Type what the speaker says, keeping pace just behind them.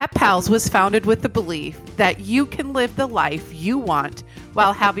Pals was founded with the belief that you can live the life you want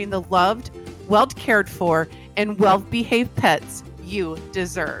while having the loved, well cared for, and well-behaved pets you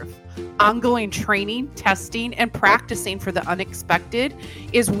deserve. Ongoing training, testing, and practicing for the unexpected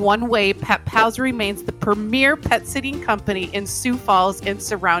is one way Pet Pals remains the premier pet sitting company in Sioux Falls and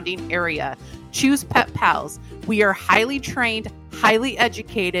surrounding area. Choose Pet Pals. We are highly trained, highly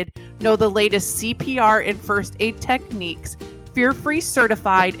educated, know the latest CPR and first aid techniques, fear-free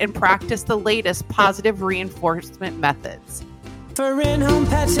certified, and practice the latest positive reinforcement methods. For in-home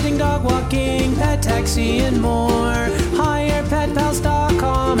pet sitting, dog walking, pet taxi, and more,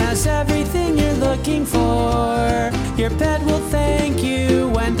 HirePetPals.com has everything you're looking for. Your pet will thank you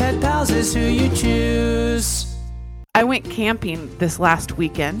when Pet Pals is who you choose. I went camping this last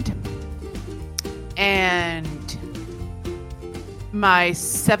weekend, and my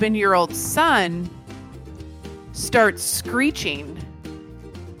 7-year-old son starts screeching,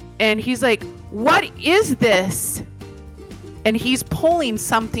 and he's like, "What is this?" And he's pulling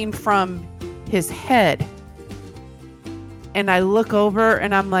something from his head. And I look over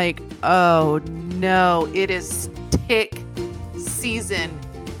and I'm like, oh no, it is tick season.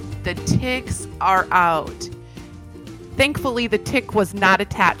 The ticks are out. Thankfully, the tick was not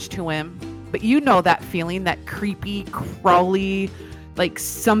attached to him. But you know that feeling, that creepy, crawly, like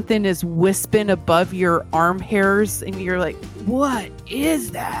something is wisping above your arm hairs. And you're like, what is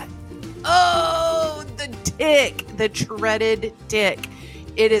that? Oh, the tick, the dreaded tick.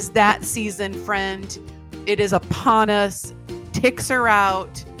 It is that season, friend. It is upon us. Ticks are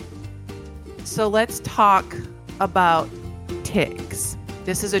out. So let's talk about ticks.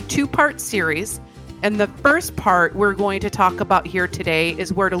 This is a 2-part series. And the first part we're going to talk about here today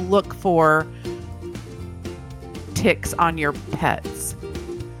is where to look for ticks on your pets.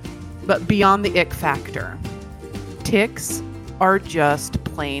 But beyond the ick factor, ticks are just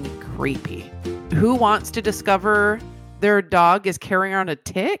plain creepy. Who wants to discover their dog is carrying around a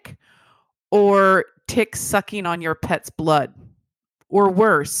tick, or ticks sucking on your pet's blood? Or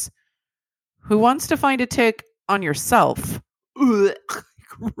worse, who wants to find a tick on yourself? Ugh,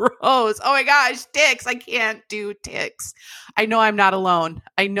 gross. Oh my gosh, ticks. I can't do ticks. I know I'm not alone.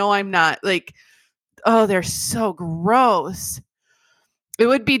 I know I'm not. Like, oh, they're so gross. It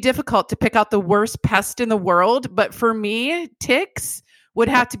would be difficult to pick out the worst pest in the world, but for me, ticks would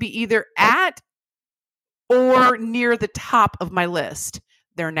have to be either at or near the top of my list.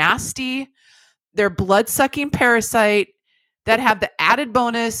 They're nasty. They're blood-sucking parasite that have the added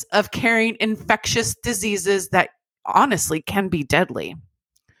bonus of carrying infectious diseases that honestly can be deadly.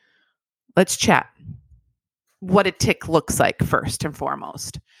 Let's chat what a tick looks like first and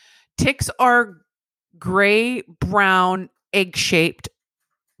foremost. Ticks are gray, brown, egg-shaped,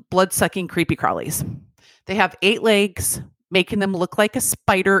 blood-sucking creepy crawlies. They have 8 legs, making them look like a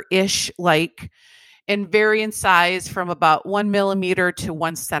spider-ish like, and vary in size from about 1 millimeter to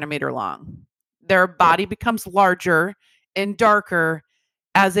 1 centimeter long. Their body becomes larger and darker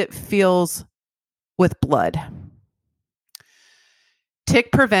as it fills with blood.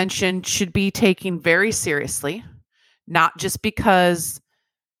 Tick prevention should be taken very seriously, not just because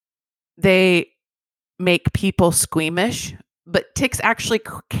they make people squeamish, but ticks actually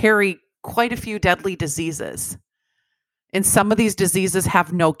carry quite a few deadly diseases. And some of these diseases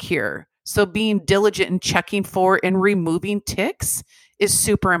have no cure. So being diligent in checking for and removing ticks is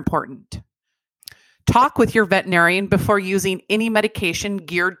super important. Talk with your veterinarian before using any medication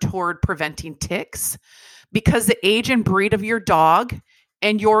geared toward preventing ticks, because the age and breed of your dog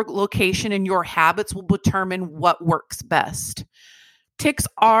and your location and your habits will determine what works best. Ticks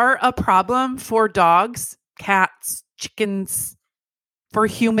are a problem for dogs, cats, chickens, for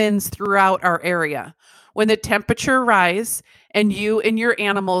humans throughout our area. When the temperature rises and you and your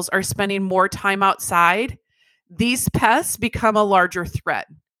animals are spending more time outside, these pests become a larger threat.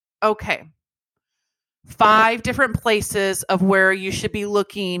 Okay. 5 different places of where you should be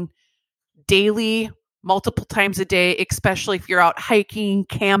looking daily, multiple times a day, especially if you're out hiking,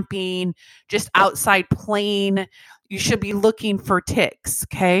 camping, just outside playing. You should be looking for ticks,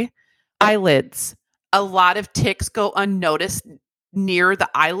 okay? Eyelids. A lot of ticks go unnoticed near the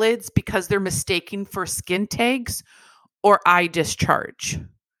eyelids because they're mistaken for skin tags or eye discharge.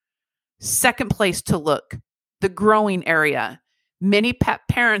 Second place to look, the growing area. Many pet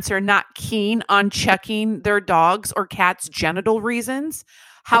parents are not keen on checking their dogs or cats' genital reasons.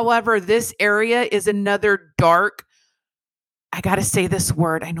 However, this area is another dark, I got to say this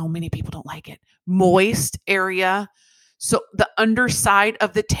word, I know many people don't like it, moist area. So the underside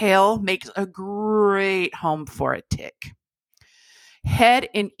of the tail makes a great home for a tick. Head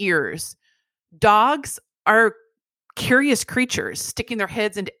and ears. Dogs curious creatures, sticking their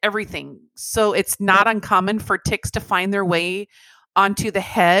heads into everything. So it's not uncommon for ticks to find their way onto the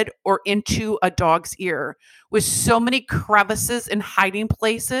head or into a dog's ear. With so many crevices and hiding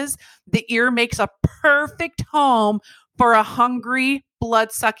places, the ear makes a perfect home for a hungry,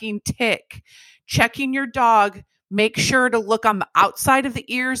 blood-sucking tick. Checking your dog, make sure to look on the outside of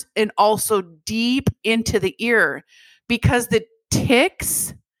the ears and also deep into the ear, because the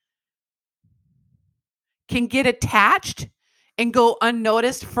ticks can get attached and go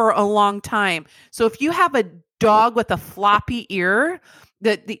unnoticed for a long time. So if you have a dog with a floppy ear,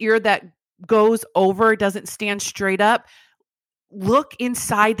 the ear that goes over, doesn't stand straight up, look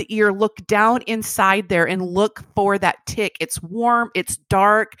inside the ear, look down inside there and look for that tick. It's warm, it's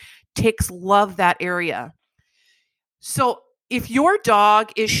dark. Ticks love that area. So if your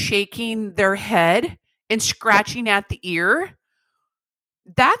dog is shaking their head and scratching at the ear,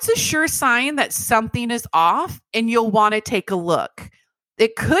 that's a sure sign that something is off and you'll want to take a look.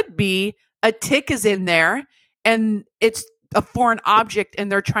 It could be a tick is in there and it's a foreign object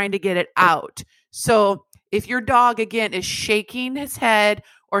and they're trying to get it out. So if your dog, again, is shaking his head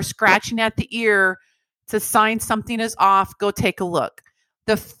or scratching at the ear, it's a sign something is off. Go take a look.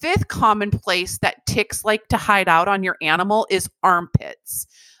 The fifth common place that ticks like to hide out on your animal is armpits.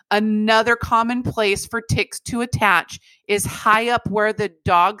 Another common place for ticks to attach is high up where the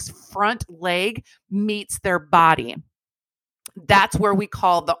dog's front leg meets their body. That's where we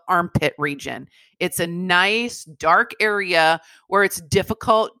call the armpit region. It's a nice dark area where it's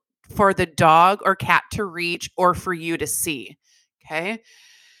difficult for the dog or cat to reach or for you to see. Okay.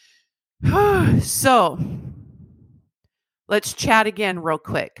 So let's chat again real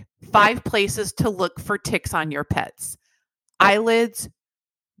quick. 5 places to look for ticks on your pets: eyelids,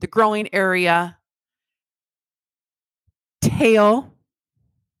 the growing area, tail.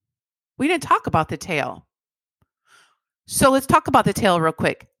 We didn't talk about the tail. So let's talk about the tail real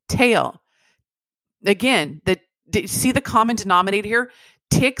quick. Tail. Again, see the common denominator here?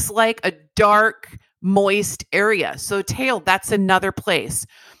 Ticks like a dark, moist area. So tail, that's another place.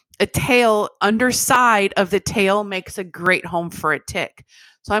 A tail, underside of the tail makes a great home for a tick.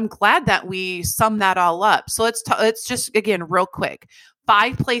 So I'm glad that we summed that all up. So let's just, again, real quick.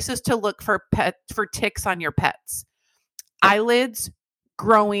 5 places to look for ticks on your pets: eyelids,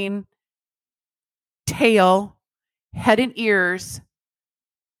 growing, tail, head and ears,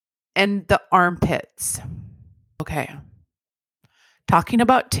 and the armpits. Okay. Talking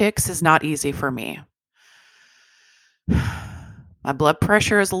about ticks is not easy for me. My blood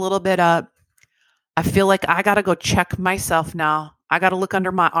pressure is a little bit up. I feel like I got to go check myself now. I got to look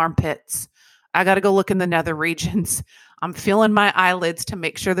under my armpits. I got to go look in the nether regions. I'm feeling my eyelids to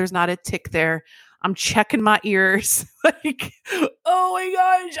make sure there's not a tick there. I'm checking my ears. Like, oh my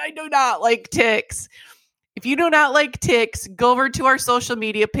gosh, I do not like ticks. If you do not like ticks, go over to our social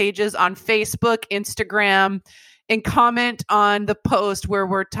media pages on Facebook, Instagram, and comment on the post where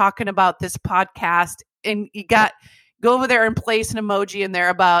we're talking about this podcast. And go over there and place an emoji in there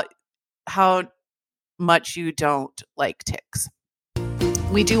about how much you don't like ticks.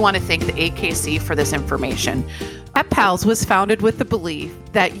 We do want to thank the AKC for this information. Pet Pals was founded with the belief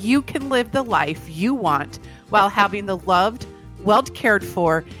that you can live the life you want while having the loved, well-cared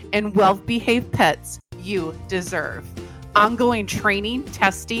for, and well-behaved pets you deserve. Ongoing training,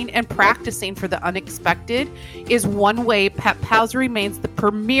 testing, and practicing for the unexpected is one way Pet Pals remains the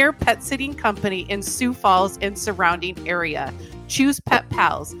premier pet sitting company in Sioux Falls and surrounding area. Choose Pet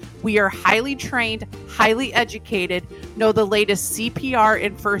Pals. We are highly trained, highly educated, know the latest CPR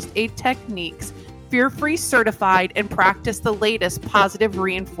and first aid techniques, fear-free certified, and practice the latest positive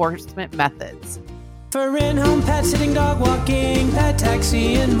reinforcement methods. For in-home pet sitting, dog walking, pet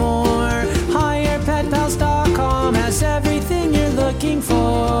taxi, and more, HirePetPals.com has everything you're looking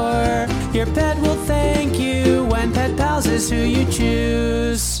for. Your pet will thank you when Pet Pals is who you choose.